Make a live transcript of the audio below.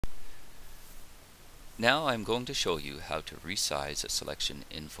Now I'm going to show you how to resize a selection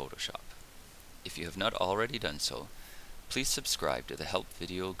in Photoshop. If you have not already done so, please subscribe to the Help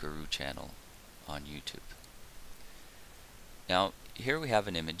Video Guru channel on YouTube. Now here we have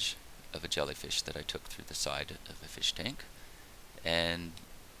an image of a jellyfish that I took through the side of a fish tank, and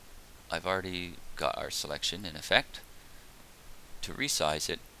I've already got our selection in effect. To resize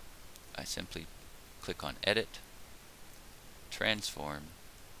it, I simply click on Edit, Transform,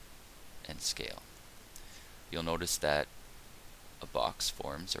 and Scale. You'll notice that a box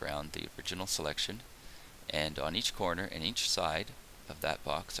forms around the original selection, and on each corner and each side of that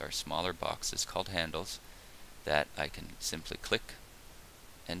box are smaller boxes called handles that I can simply click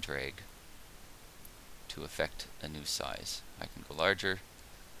and drag to affect a new size. I can go larger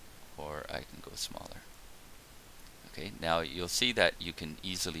or I can go smaller. Okay, now you'll see that you can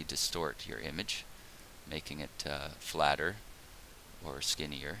easily distort your image, making it flatter or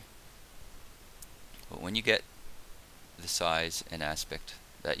skinnier. But when you get the size and aspect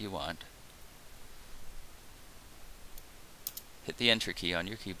that you want, hit the Enter key on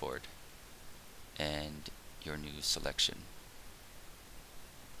your keyboard and your new selection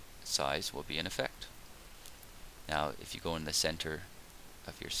size will be in effect. Now if you go in the center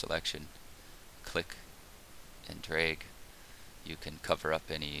of your selection, click and drag, you can cover up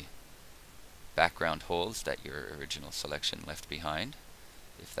any background holes that your original selection left behind,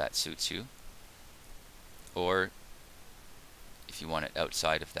 if that suits you. Or if you want it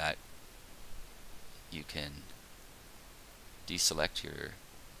outside of that, you can deselect your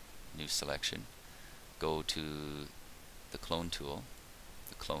new selection, go to the clone tool,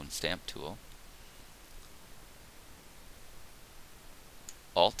 the clone stamp tool,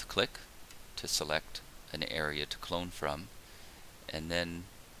 Alt click to select an area to clone from, and then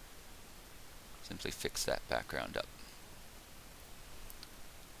simply fix that background up.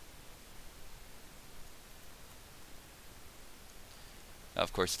 Now,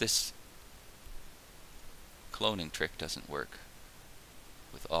 of course, this cloning trick doesn't work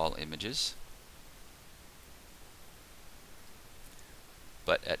with all images,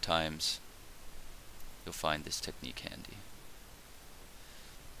 but at times you'll find this technique handy.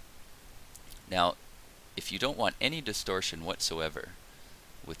 Now, if you don't want any distortion whatsoever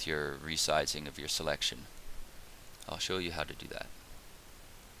with your resizing of your selection, I'll show you how to do that.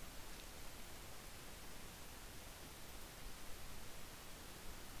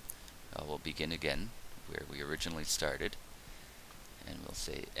 We'll begin again where we originally started, and we'll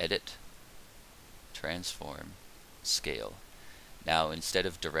say Edit, Transform, Scale. Now instead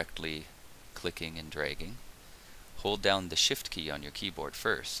of directly clicking and dragging, hold down the Shift key on your keyboard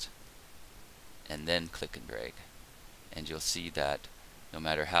first and then click and drag, and you'll see that no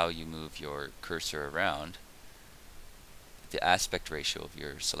matter how you move your cursor around, the aspect ratio of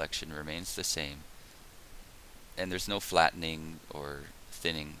your selection remains the same, and there's no flattening or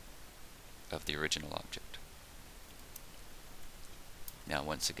thinning of the original object. Now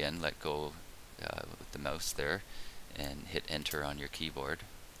once again, let go with the mouse there and hit Enter on your keyboard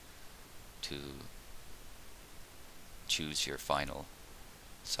to choose your final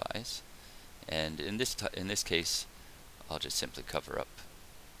size. And in this case, I'll just simply cover up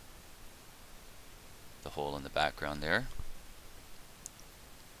the hole in the background there.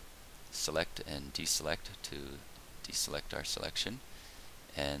 Select and deselect to deselect our selection.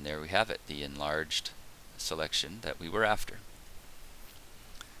 And there we have it, the enlarged selection that we were after.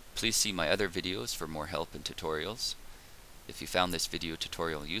 Please see my other videos for more help and tutorials. If you found this video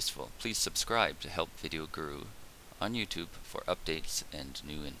tutorial useful, please subscribe to Help Video Guru on YouTube for updates and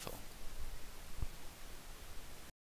new info.